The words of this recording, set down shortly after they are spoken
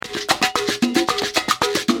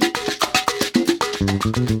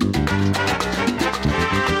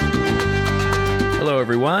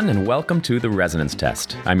everyone, and welcome to The Resonance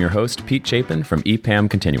Test. I'm your host, Pete Chapin from EPAM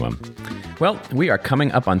Continuum. Well, we are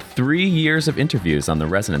coming up on 3 years of interviews on The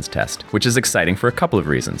Resonance Test, which is exciting for a couple of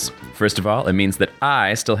reasons. First of all, it means that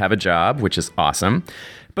I still have a job, which is awesome.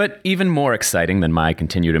 But even more exciting than my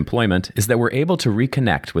continued employment is that we're able to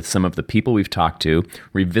reconnect with some of the people we've talked to,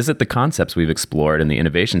 revisit the concepts we've explored in the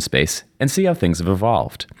innovation space, and see how things have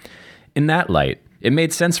evolved. In that light, it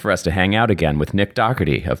made sense for us to hang out again with Nick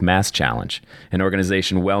Dougherty of MassChallenge, an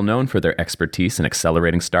organization well known for their expertise in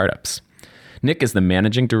accelerating startups. Nick is the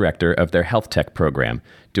managing director of their HealthTech program,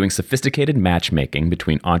 doing sophisticated matchmaking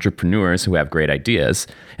between entrepreneurs who have great ideas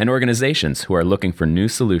and organizations who are looking for new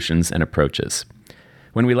solutions and approaches.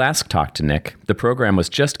 When we last talked to Nick, the program was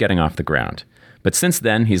just getting off the ground. But since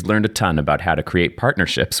then, he's learned a ton about how to create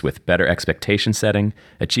partnerships with better expectation setting,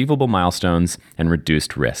 achievable milestones, and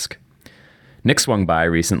reduced risk. Nick swung by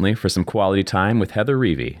recently for some quality time with Heather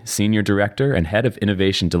Reevy, Senior Director and Head of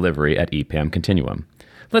Innovation Delivery at EPAM Continuum.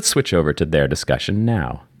 Let's switch over to their discussion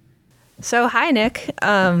now. So, hi, Nick.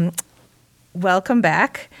 Welcome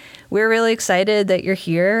back. We're really excited that you're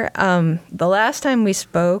here. The last time we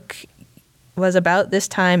spoke was about this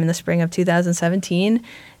time in the spring of 2017,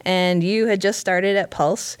 and you had just started at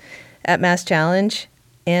Pulse at MassChallenge.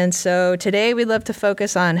 And so today we'd love to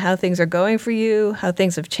focus on how things are going for you, how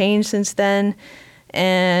things have changed since then,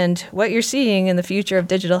 and what you're seeing in the future of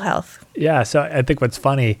digital health. Yeah, so I think what's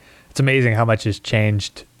funny, it's amazing how much has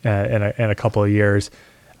changed in a couple of years,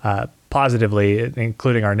 positively,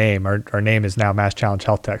 including our name. Our name is now MassChallenge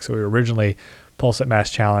HealthTech. So we were originally Pulse at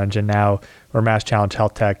MassChallenge, and now we're MassChallenge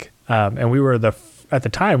HealthTech. And we were at the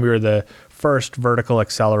time, we were the first vertical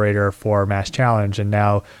accelerator for MassChallenge, and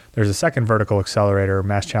now there's a second vertical accelerator,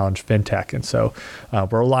 MassChallenge FinTech. And so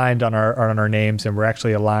we're aligned on our names, and we're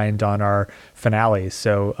actually aligned on our finales.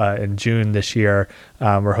 So in June this year,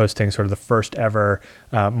 we're hosting sort of the first ever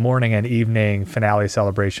morning and evening finale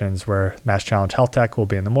celebrations where MassChallenge HealthTech will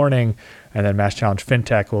be in the morning, and then MassChallenge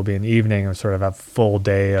FinTech will be in the evening, and sort of a full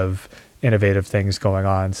day of innovative things going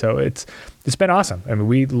on. So it's been awesome. I mean,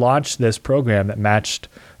 we launched this program that matched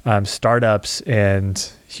startups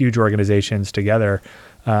and huge organizations together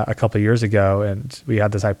a couple of years ago, and we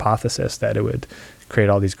had this hypothesis that it would create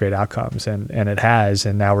all these great outcomes, and it has,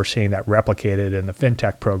 and now we're seeing that replicated in the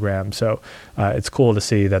FinTech program. So it's cool to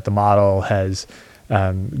see that the model has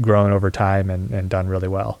grown over time and done really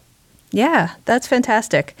well. Yeah, that's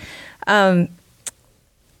fantastic.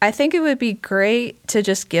 I think it would be great to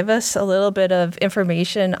just give us a little bit of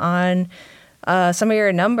information on some of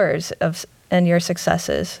your numbers and your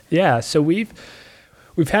successes. Yeah, so we've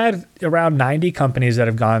had around 90 companies that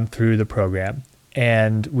have gone through the program,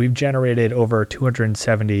 and we've generated over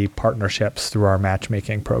 270 partnerships through our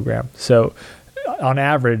matchmaking program. So on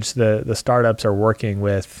average, the startups are working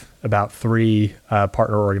with about 3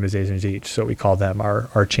 partner organizations each. So we call them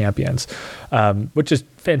our champions, which is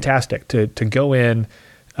fantastic to go in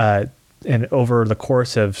and over the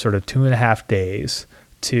course of sort of 2.5 days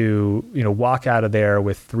to walk out of there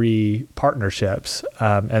with 3 partnerships,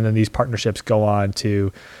 and then these partnerships go on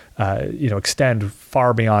to extend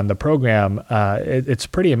far beyond the program. It's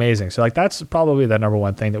pretty amazing. So that's probably the number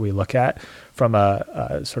one thing that we look at from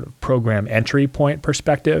a sort of program entry point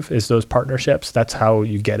perspective is those partnerships. That's how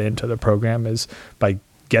you get into the program, is by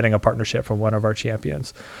getting a partnership from one of our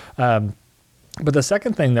champions. But the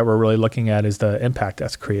second thing that we're really looking at is the impact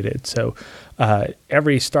that's created. So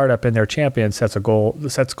every startup in their champion sets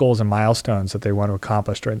goals and milestones that they want to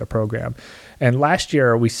accomplish during the program. And last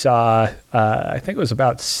year we saw, I think it was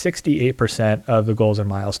about 68% of the goals and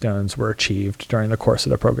milestones were achieved during the course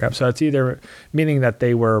of the program. So it's either meaning that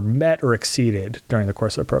they were met or exceeded during the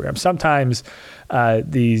course of the program. Sometimes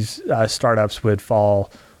these startups would fall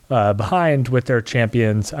behind with their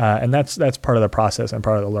champions, and that's part of the process and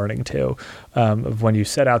part of the learning too, of when you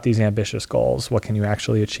set out these ambitious goals, what can you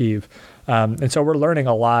actually achieve? And so we're learning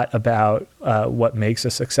a lot about what makes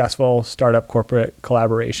a successful startup corporate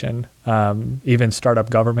collaboration, even startup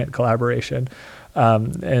government collaboration.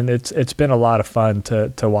 And it's been a lot of fun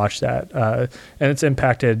to watch that. And it's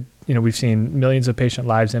impacted, we've seen millions of patient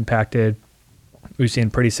lives impacted. We've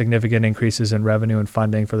seen pretty significant increases in revenue and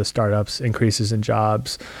funding for the startups, increases in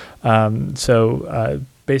jobs. So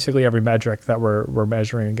basically every metric that we're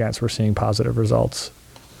measuring against, we're seeing positive results,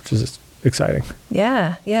 which is exciting.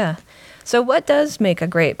 Yeah. So what does make a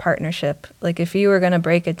great partnership? Like if you were going to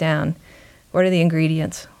break it down, what are the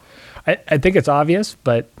ingredients? I think it's obvious,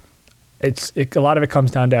 but a lot of it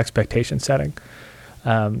comes down to expectation setting.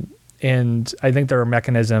 And I think there are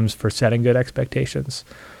mechanisms for setting good expectations.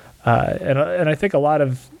 And I think a lot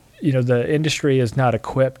of, the industry is not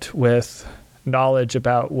equipped with knowledge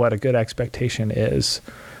about what a good expectation is.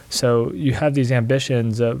 So you have these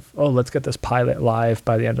ambitions of, oh, let's get this pilot live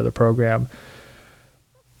by the end of the program.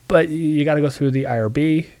 But you got to go through the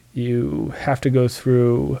IRB. You have to go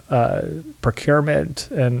through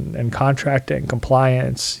procurement and contracting,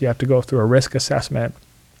 compliance. You have to go through a risk assessment.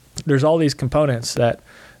 There's all these components that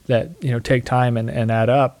take time and add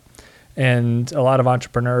up. And a lot of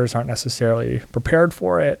entrepreneurs aren't necessarily prepared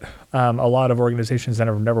for it. A lot of organizations that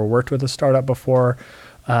have never worked with a startup before,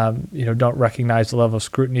 don't recognize the level of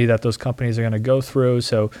scrutiny that those companies are going to go through.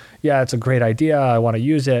 So yeah, it's a great idea. I want to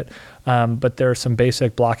use it. But there's some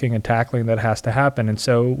basic blocking and tackling that has to happen. And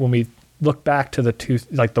so when we look back to the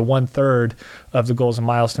 1/3 of the goals and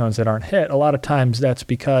milestones that aren't hit, a lot of times that's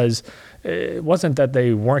because it wasn't that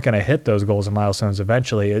they weren't going to hit those goals and milestones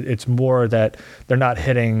eventually. It's more that they're not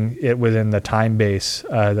hitting it within the time base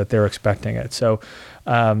that they're expecting it. So,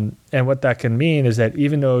 and what that can mean is that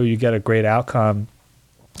even though you get a great outcome,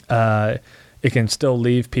 it can still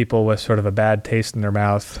leave people with sort of a bad taste in their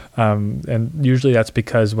mouth. And usually that's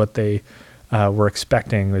because what they were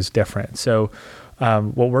expecting was different. So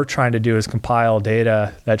what we're trying to do is compile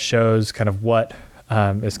data that shows kind of what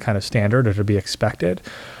is kind of standard or to be expected.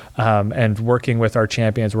 And working with our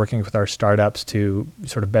champions, working with our startups to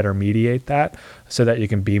sort of better mediate that so that you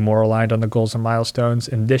can be more aligned on the goals and milestones.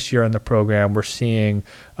 And this year in the program, we're seeing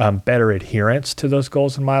better adherence to those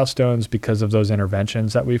goals and milestones because of those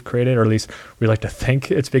interventions that we've created, or at least we like to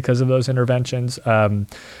think it's because of those interventions. But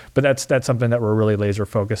that's something that we're really laser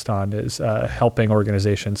focused on, is helping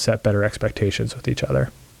organizations set better expectations with each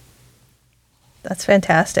other. That's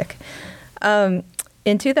fantastic.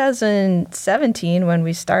 In 2017, when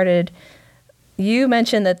we started, you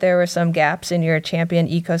mentioned that there were some gaps in your champion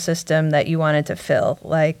ecosystem that you wanted to fill,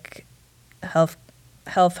 like health,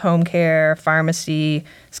 home care, pharmacy,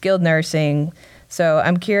 skilled nursing. So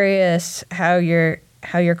I'm curious how you're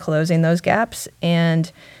closing those gaps,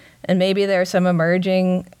 and maybe there are some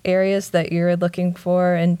emerging areas that you're looking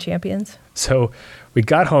for in champions. So we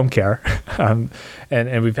got home care,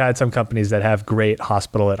 and we've had some companies that have great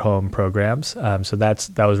hospital at home programs. So that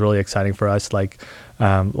was really exciting for us. Like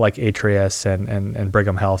Atrius and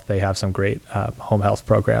Brigham Health, they have some great home health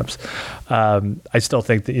programs. I still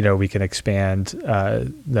think that we can expand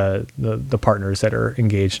the partners that are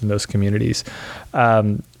engaged in those communities.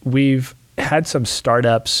 We've had some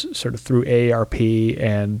startups sort of through AARP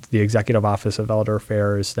and the Executive Office of Elder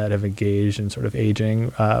Affairs that have engaged in sort of aging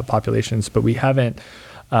populations, but we haven't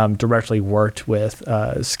directly worked with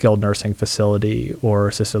skilled nursing facility or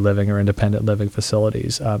assisted living or independent living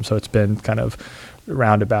facilities. So it's been kind of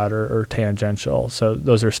roundabout or tangential. So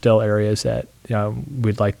those are still areas that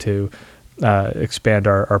we'd like to expand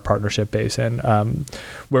our partnership base in.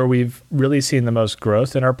 Where we've really seen the most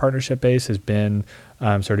growth in our partnership base has been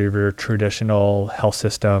sort of your traditional health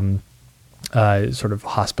system, sort of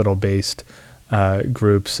hospital-based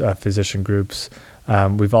groups, physician groups.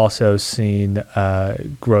 We've also seen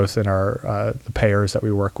growth in our the payers that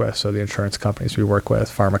we work with, so the insurance companies we work with,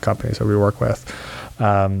 pharma companies that we work with.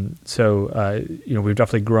 We've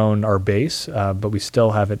definitely grown our base, but we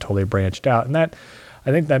still haven't totally branched out. And that, I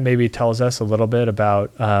think that maybe tells us a little bit about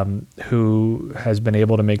who has been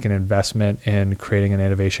able to make an investment in creating an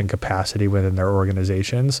innovation capacity within their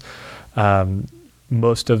organizations.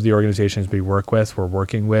 Most of the organizations we work with, we're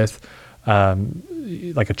working with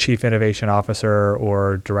like a chief innovation officer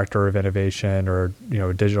or director of innovation or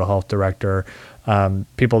a digital health director,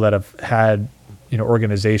 people that have had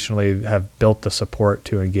organizationally have built the support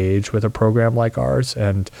to engage with a program like ours.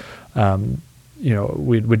 And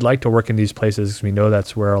we'd like to work in these places because we know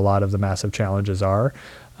that's where a lot of the massive challenges are,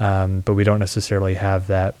 but we don't necessarily have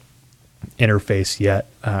that interface yet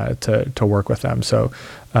to work with them. So,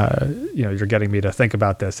 you're getting me to think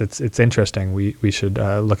about this. It's interesting. We should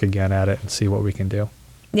look again at it and see what we can do.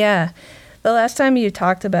 Yeah. The last time you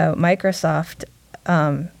talked about Microsoft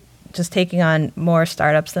just taking on more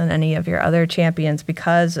startups than any of your other champions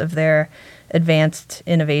because of their advanced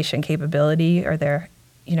innovation capability or their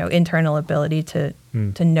internal ability to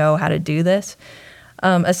know how to do this.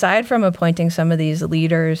 Aside from appointing some of these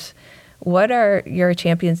leaders, what are your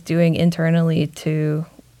champions doing internally to,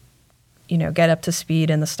 get up to speed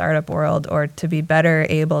in the startup world or to be better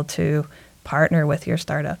able to partner with your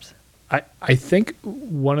startups? I think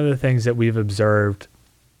one of the things that we've observed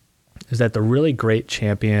is that the really great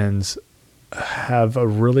champions have a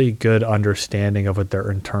really good understanding of what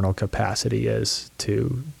their internal capacity is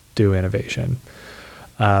to do innovation.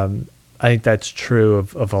 I think that's true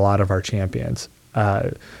of a lot of our champions.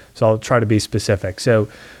 So I'll try to be specific. So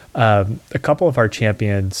a couple of our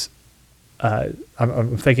champions,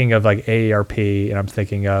 I'm thinking of like AARP and I'm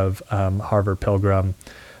thinking of Harvard Pilgrim.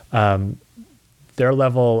 their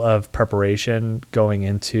level of preparation going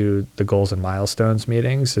into the goals and milestones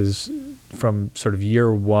meetings is from sort of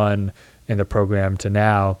year one in the program to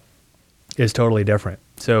now is totally different.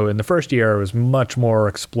 So in the first year, it was much more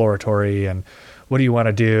exploratory and what do you want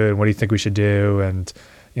to do and what do you think we should do and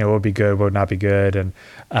what would be good, what would not be good. And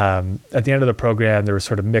at the end of the program, there was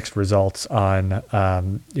sort of mixed results on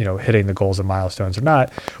hitting the goals and milestones or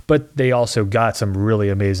not, but they also got some really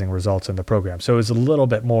amazing results in the program. So it was a little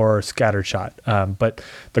bit more scattershot. But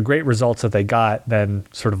the great results that they got then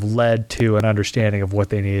sort of led to an understanding of what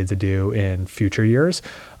they needed to do in future years.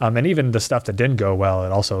 And even the stuff that didn't go well,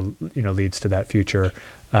 it also leads to that future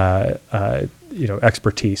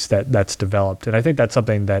expertise that's developed. And I think that's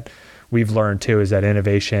something that we've learned too, is that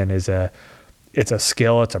innovation it's a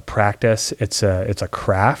skill, it's a practice, it's a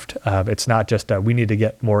craft. It's not just we need to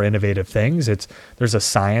get more innovative things. There's a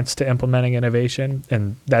science to implementing innovation,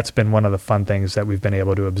 and that's been one of the fun things that we've been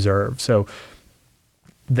able to observe. So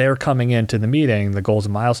they're coming into the meeting, the goals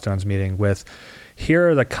and milestones meeting, with here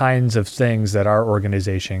are the kinds of things that our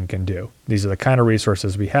organization can do. These are the kind of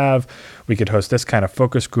resources we have. We could host this kind of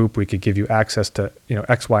focus group. We could give you access to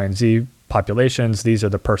X, Y, and Z populations. These are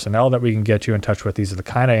the personnel that we can get you in touch with. These are the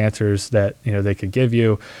kind of answers that they could give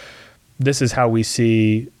you. This is how we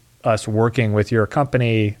see us working with your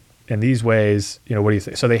company in these ways. What do you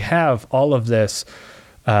think? So they have all of this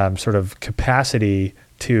sort of capacity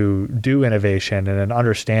to do innovation and an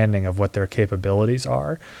understanding of what their capabilities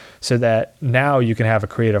are, so that now you can have a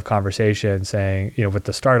creative conversation saying, with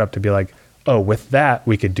the startup to be like, oh, with that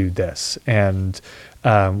we could do this, and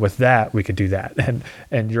with that we could do that,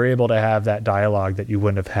 and you're able to have that dialogue that you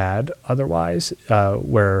wouldn't have had otherwise,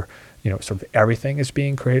 where sort of everything is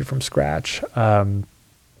being created from scratch. And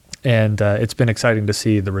it's been exciting to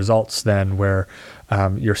see the results then, where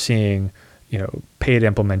you're seeing paid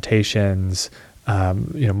implementations,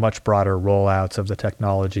 much broader rollouts of the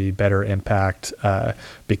technology, better impact,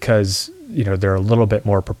 because they're a little bit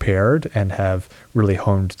more prepared and have really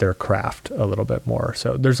honed their craft a little bit more.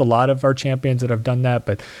 So there's a lot of our champions that have done that,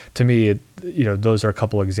 but to me, those are a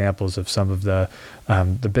couple examples of some of the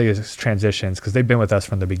biggest transitions, because they've been with us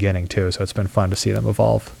from the beginning too. So it's been fun to see them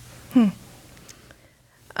evolve.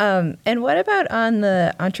 And what about on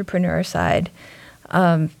the entrepreneur side?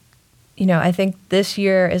 I think this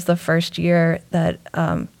year is the first year that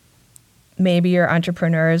maybe your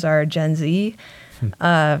entrepreneurs are Gen Z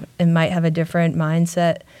and might have a different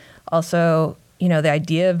mindset. Also, the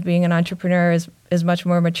idea of being an entrepreneur is much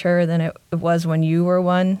more mature than it was when you were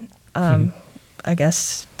one, I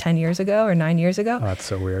guess 10 years ago or 9 years ago. Oh, that's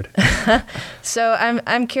so weird. So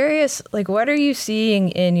I'm curious, like, what are you seeing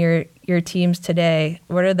in your teams today?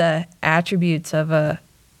 What are the attributes of a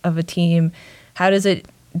team? How does it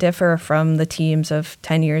differ from the teams of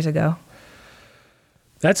 10 years ago?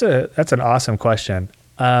 That's an awesome question.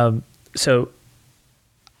 So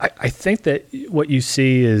I think that what you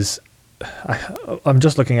see is, I'm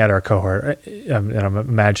just looking at our cohort and I'm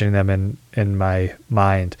imagining them in my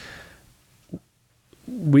mind.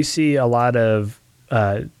 We see a lot of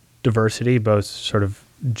diversity, both sort of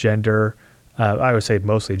gender, I would say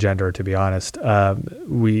mostly gender, to be honest.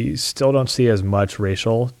 We still don't see as much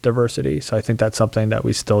racial diversity. So I think that's something that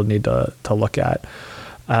we still need to look at.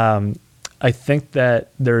 I think that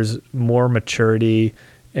there's more maturity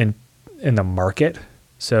in the market.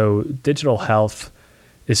 So digital health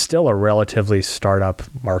is still a relatively startup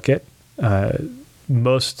market.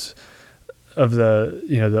 Most of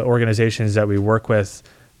the organizations that we work with,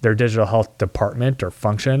 their digital health department or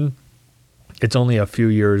function, it's only a few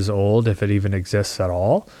years old, if it even exists at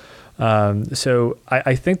all. So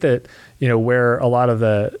I think that where a lot of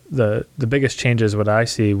the biggest changes, what I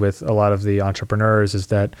see with a lot of the entrepreneurs, is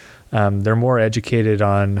that they're more educated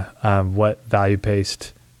on what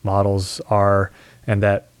value-based models are, and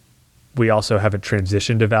that we also haven't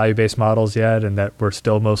transitioned to value-based models yet, and that we're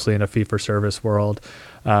still mostly in a fee-for-service world,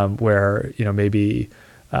 where maybe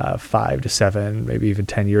 5 to 7, maybe even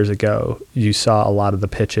 10 years ago, you saw a lot of the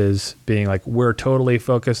pitches being like, we're totally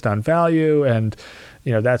focused on value, and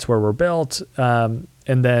that's where we're built. And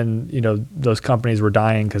then those companies were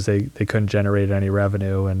dying because they couldn't generate any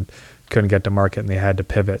revenue and couldn't get to market, and they had to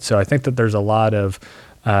pivot. So I think that there's a lot of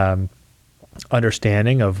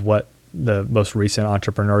understanding of what the most recent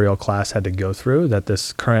entrepreneurial class had to go through that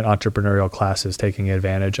this current entrepreneurial class is taking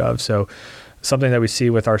advantage of. So something that we see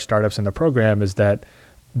with our startups in the program is that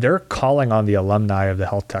they're calling on the alumni of the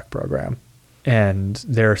HealthTech program, and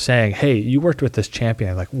they're saying, hey, you worked with this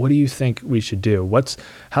champion. Like, what do you think we should do?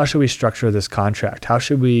 How should we structure this contract? How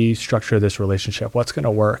should we structure this relationship? What's going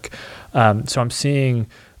to work? So I'm seeing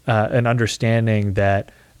an understanding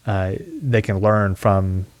that they can learn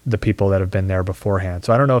from the people that have been there beforehand.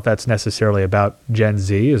 So I don't know if that's necessarily about Gen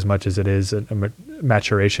Z as much as it is a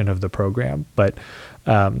maturation of the program, but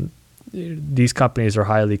these companies are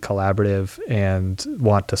highly collaborative and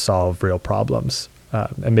want to solve real problems.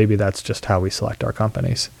 And maybe that's just how we select our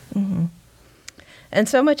companies. Mm-hmm. And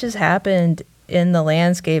so much has happened in the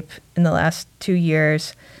landscape in the last 2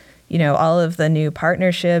 years. All of the new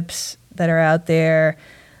partnerships that are out there,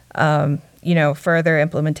 further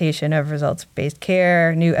implementation of results-based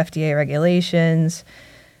care, new FDA regulations,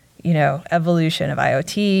 evolution of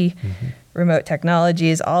IoT, remote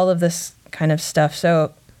technologies, all of this kind of stuff.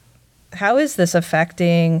 So how is this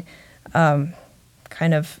affecting kind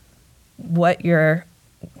of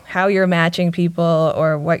how you're matching people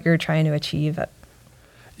or what you're trying to achieve?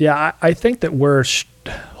 Yeah, I think that we're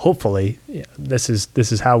hopefully this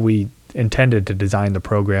is how we intended to design the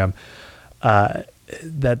program. That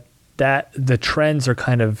the trends are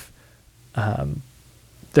kind of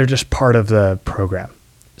they're just part of the program.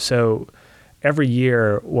 So every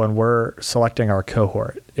year when we're selecting our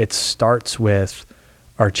cohort, it starts with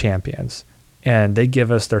our champions, and they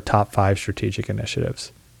give us their top 5 strategic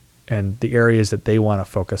initiatives and the areas that they want to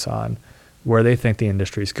focus on, where they think the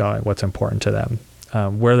industry is going, what's important to them,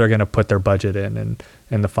 where they're going to put their budget in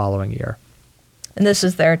the following year. And this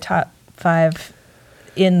is their top 5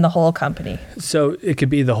 in the whole company. So it could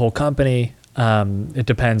be the whole company. It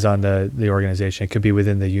depends on the organization. It could be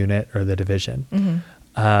within the unit or the division.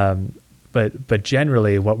 Mm-hmm. But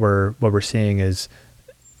generally, what we're seeing is,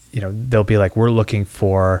 they'll be like, we're looking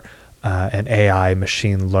for an AI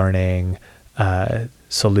machine learning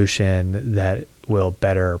solution that will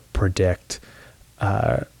better predict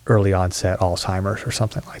early onset Alzheimer's or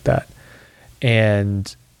something like that.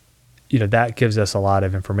 And that gives us a lot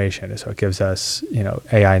of information. So it gives us,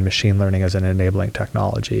 AI and machine learning as an enabling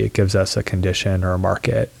technology. It gives us a condition or a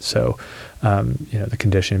market. So, the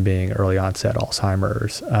condition being early onset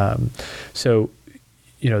Alzheimer's.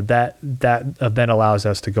 That then allows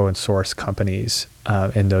us to go and source companies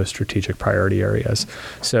in those strategic priority areas.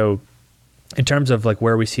 So in terms of like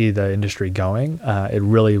where we see the industry going, it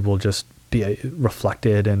really will just be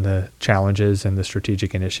reflected in the challenges and the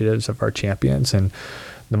strategic initiatives of our champions. And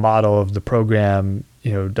the model of the program,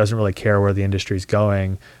 doesn't really care where the industry is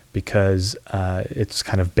going because it's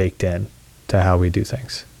kind of baked in to how we do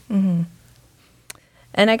things. Mm-hmm.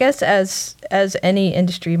 And I guess as any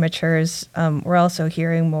industry matures, we're also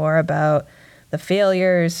hearing more about the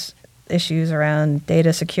failures, issues around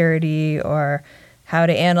data security, or how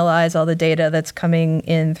to analyze all the data that's coming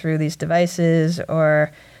in through these devices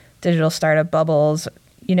or digital startup bubbles.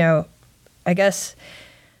 I guess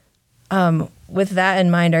with that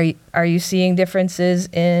in mind, are you seeing differences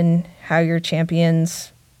in how your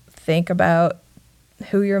champions think about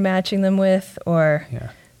who you're matching them with, or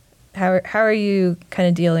how are you kind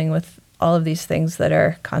of dealing with all of these things that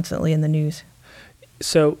are constantly in the news?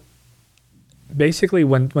 So basically,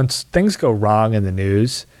 when things go wrong in the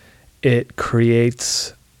news, it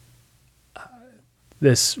creates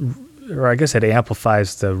this, or I guess it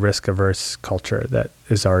amplifies the risk-averse culture that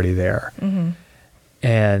is already there. Mm-hmm.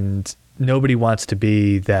 And nobody wants to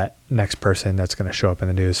be that next person that's going to show up in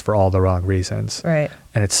the news for all the wrong reasons. Right.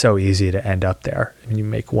 And it's so easy to end up there. I mean, you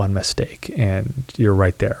make one mistake and you're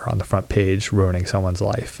right there on the front page ruining someone's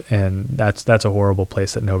life. And that's a horrible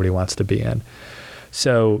place that nobody wants to be in.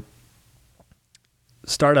 So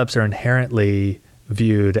startups are inherently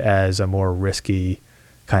viewed as a more risky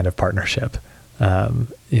kind of partnership.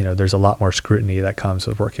 There's a lot more scrutiny that comes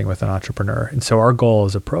with working with an entrepreneur. And so our goal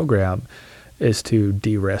as a program is to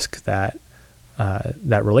de-risk that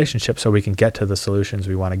relationship so we can get to the solutions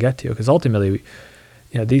we want to get to. Because ultimately,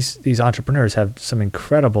 these entrepreneurs have some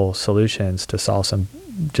incredible solutions to solve some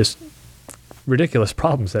just ridiculous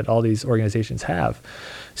problems that all these organizations have.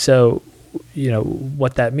 So,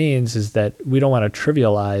 what that means is that we don't want to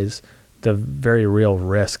trivialize the very real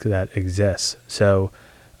risk that exists. So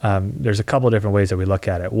there's a couple of different ways that we look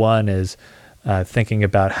at it. One is thinking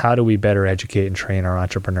about how do we better educate and train our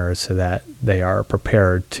entrepreneurs so that they are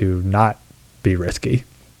prepared to not be risky.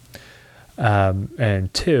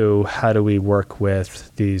 And 2, how do we work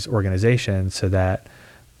with these organizations so that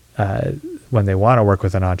when they want to work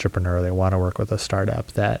with an entrepreneur, they want to work with a startup,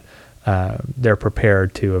 that they're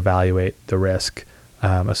prepared to evaluate the risk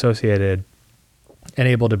associated and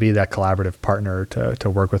able to be that collaborative partner to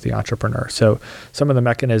work with the entrepreneur. So some of the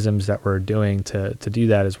mechanisms that we're doing to do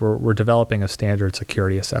that is we're developing a standard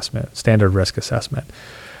security assessment, standard risk assessment.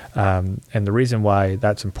 And the reason why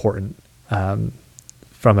that's important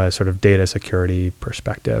from a sort of data security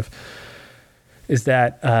perspective is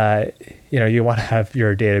that, you want to have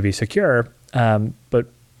your data be secure, but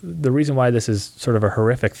the reason why this is sort of a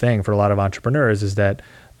horrific thing for a lot of entrepreneurs is that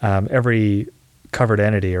every covered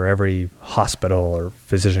entity or every hospital or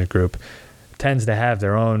physician group tends to have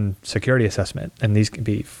their own security assessment. And these could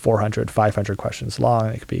be 400, 500 questions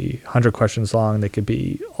long. They could be 100 questions long. They could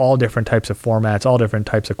be all different types of formats, all different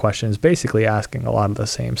types of questions, basically asking a lot of the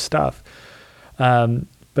same stuff.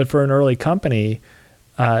 But for an early company,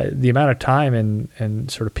 the amount of time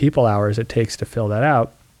and sort of people hours it takes to fill that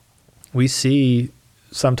out, we see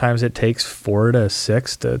sometimes it takes 4 to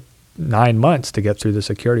 6 to 9 months to get through the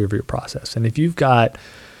security review process. And if you've got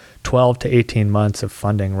 12 to 18 months of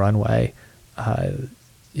funding runway,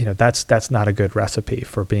 that's not a good recipe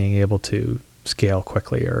for being able to scale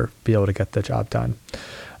quickly or be able to get the job done.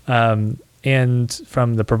 And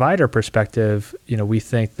from the provider perspective, we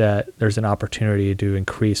think that there's an opportunity to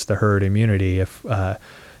increase the herd immunity if,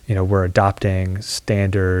 we're adopting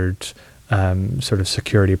standard sort of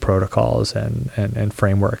security protocols and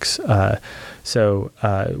frameworks. So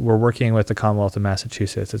we're working with the Commonwealth of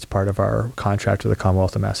Massachusetts. It's part of our contract with the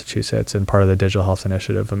Commonwealth of Massachusetts and part of the Digital Health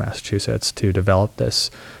Initiative of Massachusetts to develop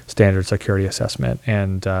this standard security assessment.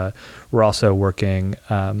 And we're also working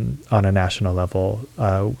on a national level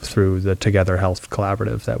through the Together Health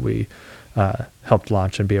Collaborative that we helped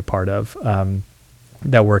launch and be a part of.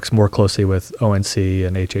 That works more closely with ONC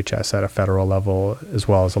and HHS at a federal level, as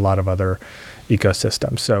well as a lot of other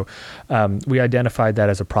ecosystems. So we identified that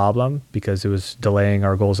as a problem because it was delaying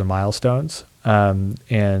our goals and milestones. We're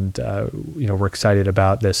excited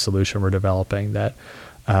about this solution we're developing that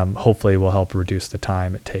hopefully will help reduce the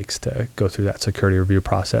time it takes to go through that security review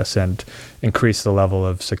process and increase the level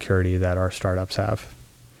of security that our startups have.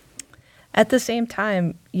 At the same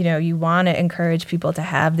time, you want to encourage people to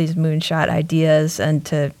have these moonshot ideas and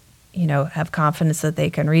to, have confidence that they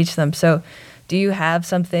can reach them. So do you have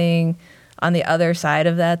something on the other side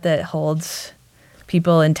of that holds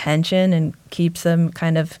people in tension and keeps them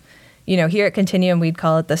kind of, here at Continuum, we'd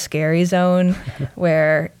call it the scary zone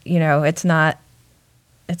where, it's not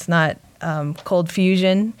cold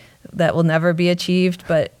fusion that will never be achieved,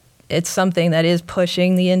 but it's something that is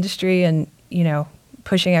pushing the industry and,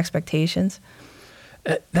 pushing expectations.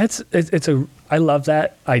 I love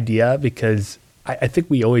that idea because I think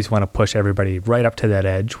we always want to push everybody right up to that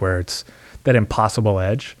edge where it's that impossible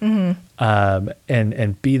edge,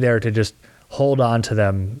 and be there to just hold on to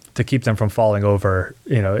them to keep them from falling over,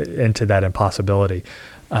 into that impossibility.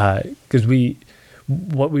 Because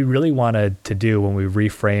what we really wanted to do when we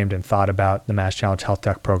reframed and thought about the MassChallenge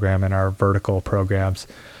HealthTech program and our vertical programs,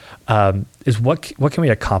 is what can we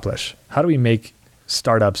accomplish? How do we make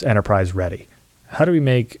startups enterprise ready? How do we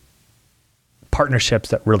make partnerships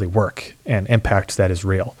that really work and impact that is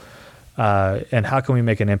real? And how can we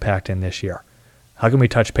make an impact in this year? How can we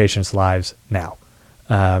touch patients' lives now,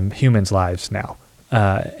 humans' lives now?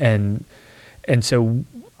 And so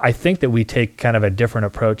I think that we take kind of a different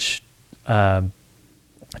approach to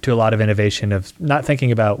a lot of innovation of not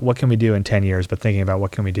thinking about what can we do in 10 years, but thinking about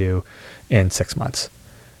what can we do in 6 months.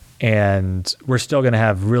 And we're still going to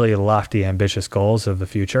have really lofty, ambitious goals of the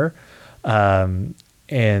future. But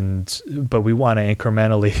we want to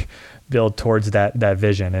incrementally build towards that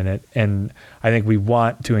vision. And I think we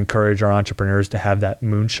want to encourage our entrepreneurs to have that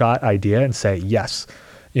moonshot idea and say, yes,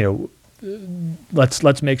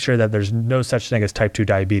 let's make sure that there's no such thing as type 2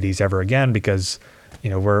 diabetes ever again, because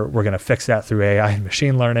we're going to fix that through AI and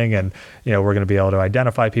machine learning, and we're going to be able to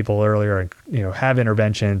identify people earlier and have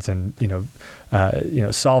interventions and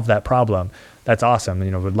solve that problem. That's awesome.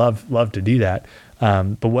 Would love to do that.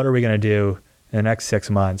 But what are we going to do in the next 6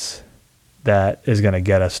 months that is going to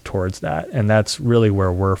get us towards that? And that's really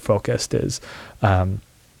where we're focused is,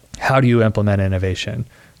 how do you implement innovation?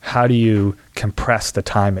 How do you compress the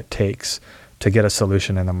time it takes to get a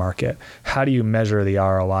solution in the market? How do you measure the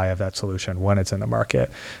ROI of that solution when it's in the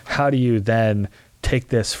market? How do you then take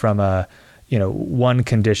this from a, 1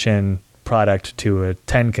 condition product to a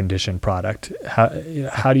 10 condition product?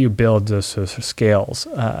 How do you build those sort of scales?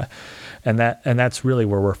 And that's really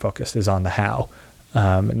where we're focused, is on the how,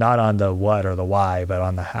 not on the what or the why, but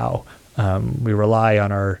on the how. We rely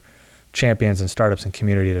on our champions and startups and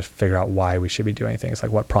community to figure out why we should be doing things,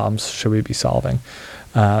 like what problems should we be solving.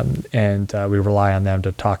 And we rely on them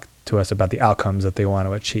to talk to us about the outcomes that they want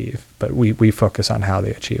to achieve, but we focus on how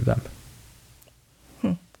they achieve them.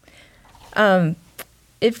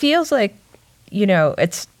 It feels like,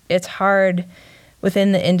 it's hard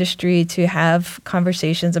within the industry to have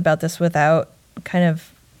conversations about this without kind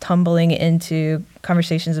of tumbling into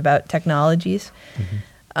conversations about technologies.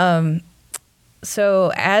 Mm-hmm.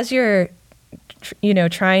 So as you're,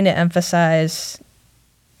 trying to emphasize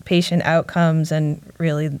patient outcomes and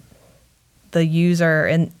really the user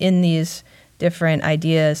in these different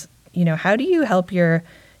ideas, how do you help your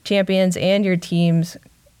champions and your teams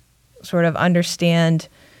sort of understand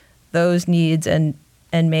those needs and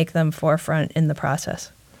make them forefront in the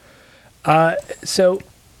process? So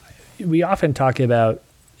we often talk about,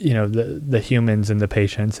 the humans and the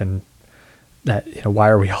patients and that, why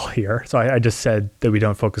are we all here? So I just said that we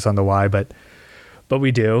don't focus on the why, but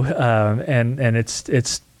we do. And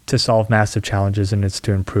it's to solve massive challenges, and it's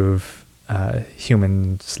to improve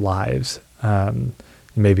humans' lives.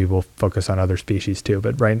 Maybe we'll focus on other species too,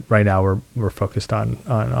 but right now we're focused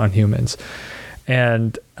on humans.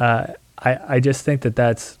 And I just think that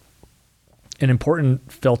that's an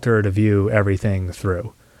important filter to view everything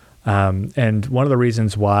through. And one of the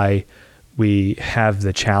reasons why we have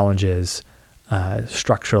the challenges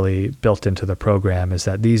structurally built into the program is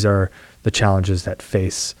that these are the challenges that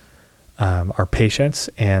face our patients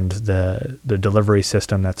and the delivery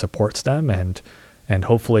system that supports them, and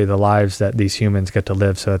hopefully the lives that these humans get to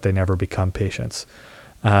live so that they never become patients.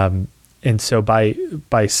 And so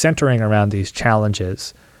by centering around these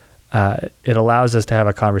challenges, it allows us to have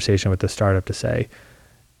a conversation with the startup to say,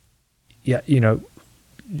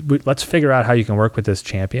 let's figure out how you can work with this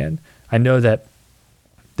champion. I know that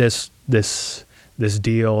this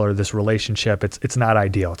deal or this relationship, it's not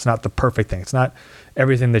ideal. It's not the perfect thing. It's not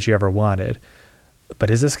everything that you ever wanted. But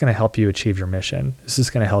is this going to help you achieve your mission? Is this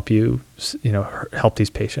going to help you, help these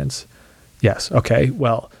patients? Yes. Okay.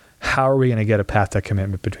 Well, how are we going to get a path to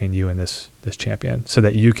commitment between you and this champion so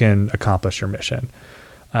that you can accomplish your mission?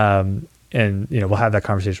 And we'll have that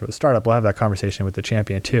conversation with the startup. We'll have that conversation with the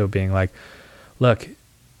champion too, being like, look,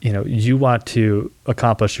 you want to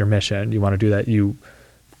accomplish your mission. You want to do that. You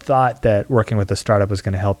thought that working with the startup was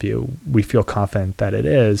going to help you. We feel confident that it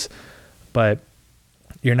is, but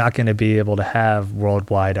you're not going to be able to have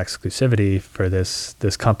worldwide exclusivity for this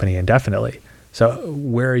company indefinitely. So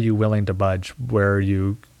where are you willing to budge? Where are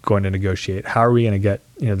you going to negotiate? How are we going to get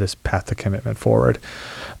this path to commitment forward?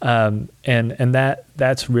 And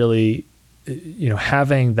that's really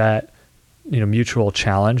having that mutual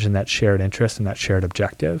challenge and that shared interest and that shared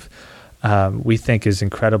objective, we think is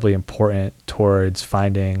incredibly important towards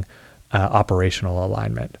finding operational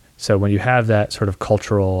alignment. So when you have that sort of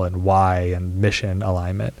cultural and why and mission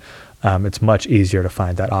alignment, it's much easier to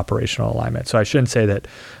find that operational alignment. So I shouldn't say that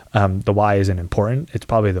the why isn't important. It's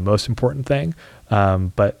probably the most important thing.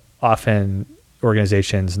 But often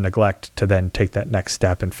organizations neglect to then take that next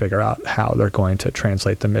step and figure out how they're going to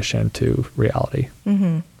translate the mission to reality.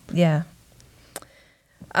 Mm-hmm. Yeah.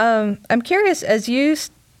 I'm curious, as you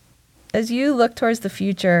look towards the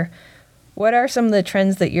future, what are some of the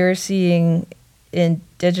trends that you're seeing in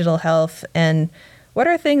digital health, and what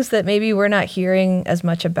are things that maybe we're not hearing as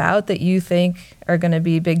much about that you think are going to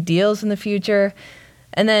be big deals in the future?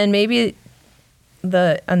 And then maybe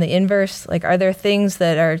on the inverse, like, are there things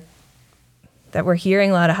that we're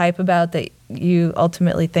hearing a lot of hype about that you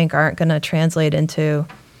ultimately think aren't going to translate into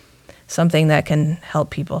something that can help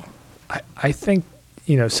people? I think,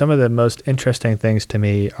 some of the most interesting things to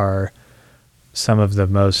me are some of the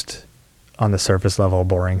most on the surface level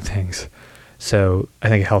boring things. So I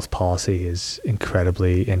think health policy is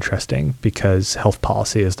incredibly interesting because health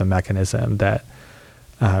policy is the mechanism that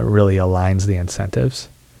really aligns the incentives.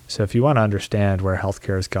 So if you want to understand where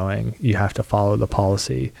healthcare is going, you have to follow the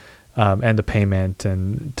policy and the payment,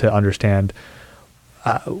 and to understand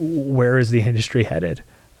where is the industry headed.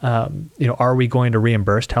 Are we going to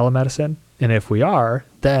reimburse telemedicine? And if we are,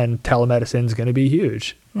 then telemedicine is going to be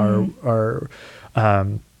huge. Mm-hmm.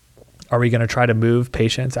 Are we going to try to move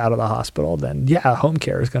patients out of the hospital? Then home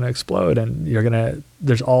care is going to explode, and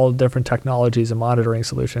there's all different technologies and monitoring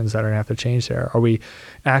solutions that are going to have to change there. Are we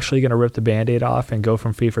actually going to rip the Band-Aid off and go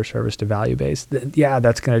from fee for service to value-based?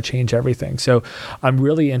 That's going to change everything. So I'm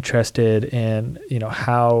really interested in,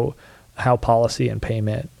 how policy and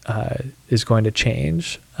payment is going to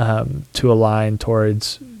change to align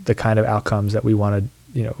towards the kind of outcomes that we want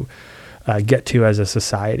to, get to as a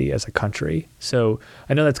society, as a country. So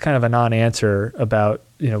I know that's kind of a non-answer about,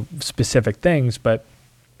 specific things, but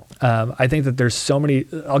I think that there's so many.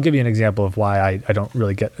 I'll give you an example of why I don't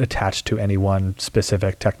really get attached to any one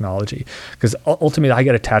specific technology, because ultimately I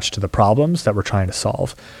get attached to the problems that we're trying to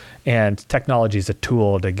solve. And technology is a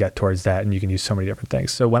tool to get towards that, and you can use so many different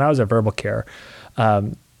things. So when I was at Verbal Care,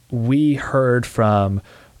 we heard from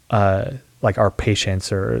our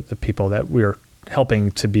patients or the people that we were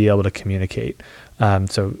helping to be able to communicate.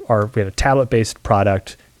 So we had a tablet-based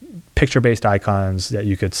product, picture-based icons that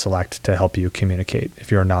you could select to help you communicate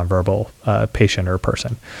if you're a nonverbal patient or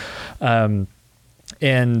person.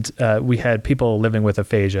 And we had people living with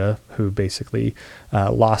aphasia who basically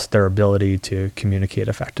lost their ability to communicate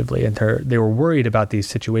effectively. And they were worried about these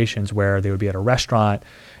situations where they would be at a restaurant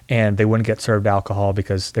and they wouldn't get served alcohol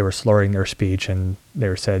because they were slurring their speech and they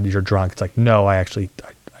were said, "You're drunk." It's like, no, I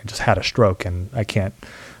just had a stroke and I can't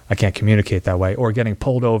communicate that way. Or getting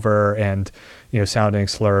pulled over and, sounding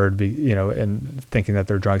slurred, and thinking that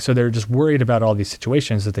they're drunk. So they're just worried about all these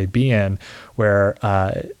situations that they'd be in where,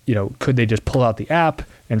 could they just pull out the app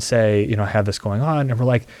and say, I have this going on? And we're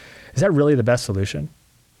like, is that really the best solution?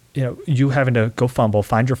 You having to go fumble,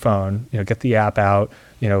 find your phone, get the app out,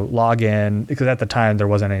 log in, because at the time there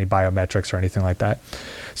wasn't any biometrics or anything like that.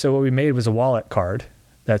 So what we made was a wallet card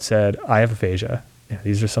that said, "I have aphasia.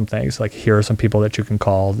 These are some things, like here are some people that you can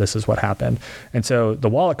call. This is what happened." And so the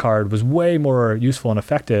wallet card was way more useful and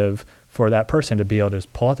effective for that person to be able to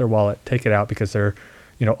just pull out their wallet, take it out because they're,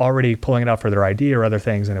 already pulling it out for their ID or other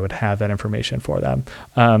things, and it would have that information for them.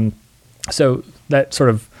 So that sort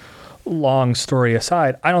of long story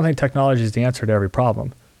aside, I don't think technology is the answer to every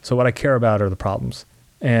problem. So what I care about are the problems,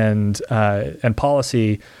 and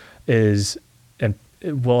policy is, and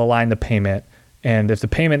it will align the payment. And if the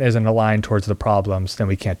payment isn't aligned towards the problems, then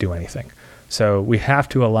we can't do anything. So we have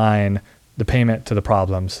to align the payment to the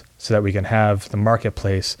problems so that we can have the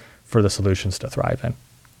marketplace for the solutions to thrive in.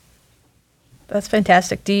 That's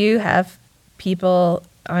fantastic. Do you have people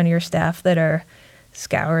on your staff that are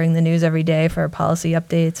scouring the news every day for policy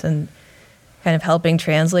updates and kind of helping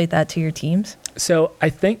translate that to your teams? So I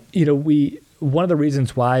think, one of the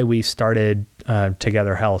reasons why we started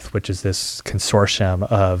Together Health, which is this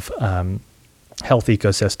consortium of health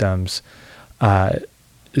ecosystems,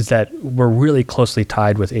 is that we're really closely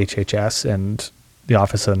tied with HHS and the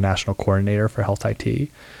Office of the National Coordinator for Health IT.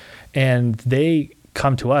 And they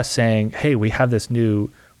come to us saying, "Hey, we have this new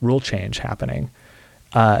rule change happening.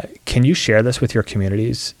 Can you share this with your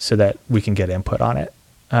communities so that we can get input on it?"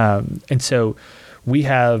 And so we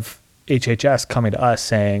have HHS coming to us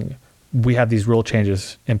saying, "We have these rule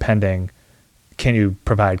changes impending. Can you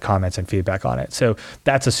provide comments and feedback on it?" So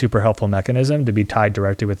that's a super helpful mechanism to be tied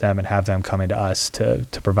directly with them and have them coming to us to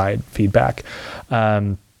provide feedback.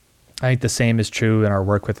 I think the same is true in our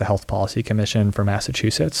work with the Health Policy Commission for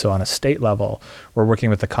Massachusetts. So on a state level, we're working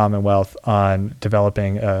with the Commonwealth on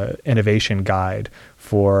developing an innovation guide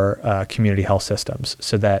for community health systems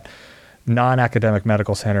so that non-academic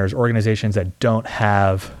medical centers, organizations that don't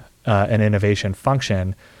have an innovation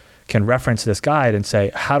function, can reference this guide and say,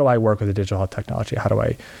 how do I work with the digital health technology? How do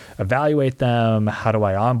I evaluate them? How do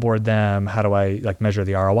I onboard them? How do I measure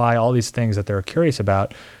the ROI? All these things that they're curious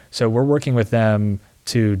about. So we're working with them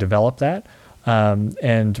to develop that.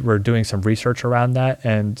 And we're doing some research around that.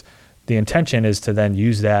 And the intention is to then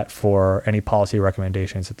use that for any policy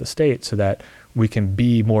recommendations at the state so that we can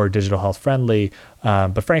be more digital health friendly.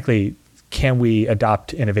 But frankly, can we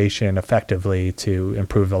adopt innovation effectively to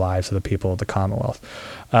improve the lives of the people of the Commonwealth?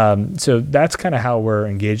 So that's kind of how we're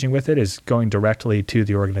engaging with it, is going directly to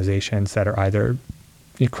the organizations that are either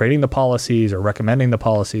creating the policies or recommending the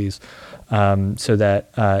policies, so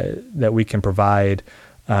that we can provide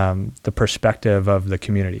the perspective of the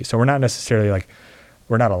community. So we're not necessarily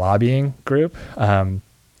we're not a lobbying group.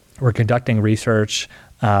 We're conducting research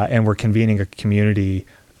and we're convening a community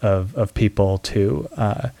of people to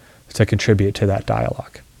contribute to that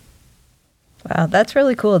dialogue. Wow, that's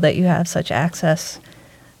really cool that you have such access.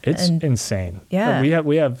 It's insane. Yeah.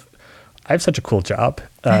 I have such a cool job.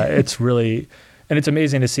 It's really, and it's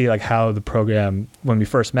amazing to see how the program, when we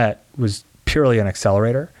first met, was purely an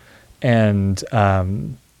accelerator, and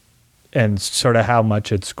sort of how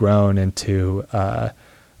much it's grown into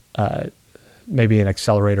maybe an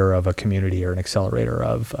accelerator of a community or an accelerator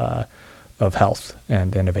of health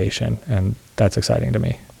and innovation, and that's exciting to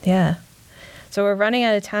me. Yeah. So we're running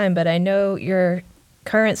out of time, but I know your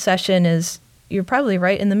current session you're probably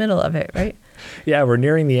right in the middle of it, right? Yeah, we're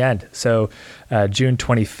nearing the end. So June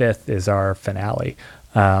 25th is our finale.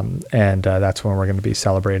 And that's when we're going to be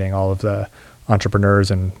celebrating all of the entrepreneurs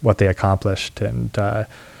and what they accomplished. And,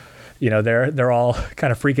 they're all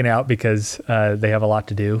kind of freaking out because they have a lot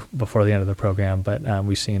to do before the end of the program. But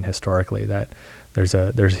we've seen historically that there's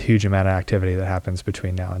a huge amount of activity that happens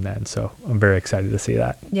between now and then. So I'm very excited to see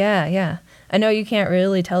that. Yeah. I know you can't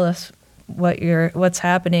really tell us what's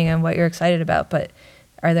happening and what you're excited about, but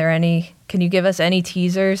can you give us any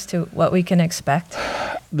teasers to what we can expect?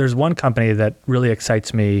 There's one company that really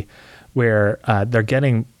excites me where they're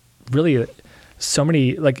getting really so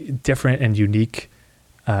many different and unique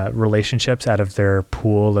relationships out of their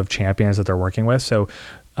pool of champions that they're working with. So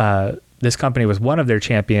this company was one of their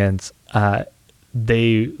champions.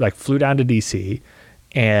 They flew down to DC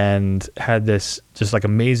and had this just like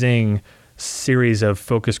amazing series of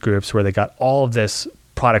focus groups where they got all of this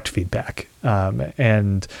product feedback,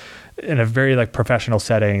 and in a very like professional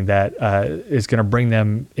setting that is going to bring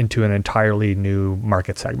them into an entirely new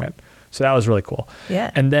market segment. So that was really cool.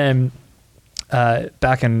 Yeah. And then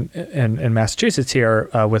back in Massachusetts here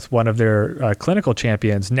with one of their clinical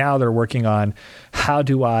champions, now they're working on how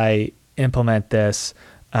do I implement this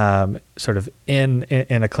sort of in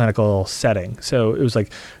a clinical setting. So it was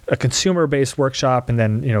like a consumer-based workshop, and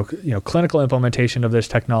then clinical implementation of this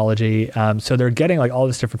technology. So they're getting like all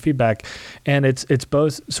this different feedback, and it's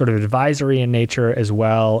both sort of advisory in nature as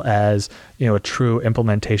well as a true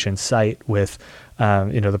implementation site with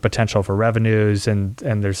the potential for revenues, and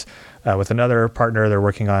there's with another partner, they're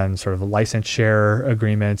working on sort of a license share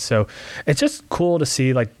agreements. So it's just cool to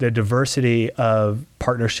see like the diversity of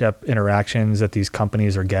partnership interactions that these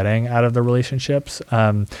companies are getting out of the relationships.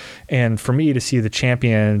 And for me to see the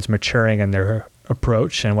champions maturing in their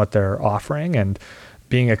approach and what they're offering and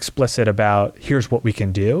being explicit about here's what we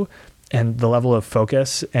can do, and the level of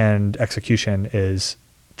focus and execution is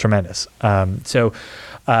tremendous. So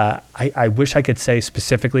I wish I could say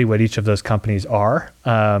specifically what each of those companies are.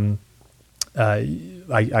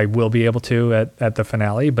 I will be able to at the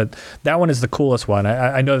finale, but that one is the coolest one.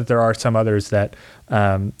 I know that there are some others that,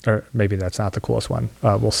 or maybe that's not the coolest one.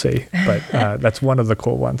 We'll see, but that's one of the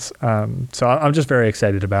cool ones. So I'm just very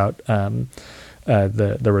excited about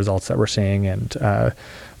the results that we're seeing, and it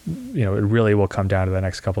really will come down to the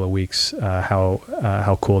next couple of weeks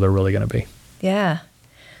how cool they're really going to be. Yeah.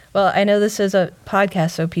 Well, I know this is a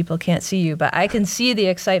podcast, so people can't see you, but I can see the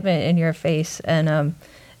excitement in your face, and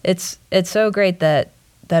it's so great that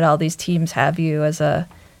all these teams have you as an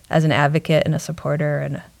advocate and a supporter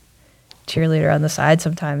and a cheerleader on the side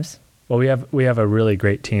sometimes. Well, we have a really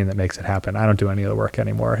great team that makes it happen. I don't do any of the work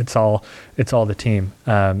anymore. It's all the team,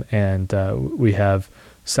 and we have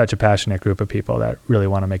such a passionate group of people that really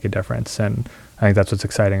want to make a difference, and I think that's what's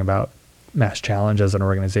exciting about MassChallenge as an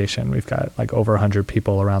organization. We've got like over 100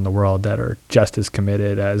 people around the world that are just as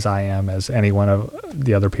committed as I am, as any one of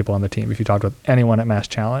the other people on the team. If you talked with anyone at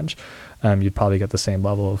MassChallenge, you'd probably get the same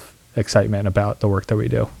level of excitement about the work that we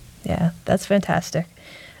do. Yeah, that's fantastic.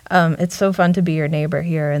 It's so fun to be your neighbor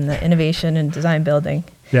here in the innovation and design building.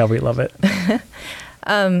 Yeah, we love it.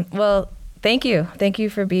 Well, thank you. Thank you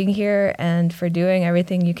for being here and for doing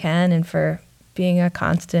everything you can and for being a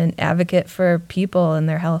constant advocate for people and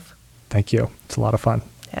their health. Thank you. It's a lot of fun.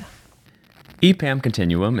 Yeah. EPAM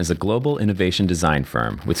Continuum is a global innovation design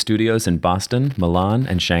firm with studios in Boston, Milan,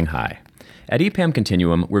 and Shanghai. At EPAM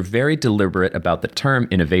Continuum, we're very deliberate about the term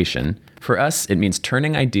innovation. For us, it means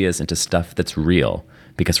turning ideas into stuff that's real,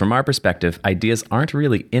 because from our perspective, ideas aren't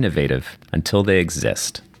really innovative until they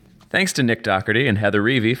exist. Thanks to Nick Dougherty and Heather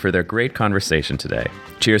Reevy for their great conversation today.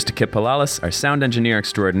 Cheers to Kyp Pilalas, our sound engineer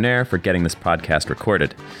extraordinaire, for getting this podcast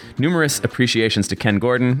recorded. Numerous appreciations to Ken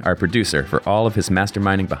Gordon, our producer, for all of his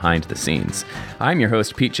masterminding behind the scenes. I'm your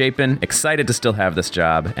host, Pete Chapin, excited to still have this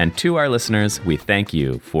job, and to our listeners, we thank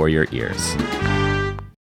you for your ears.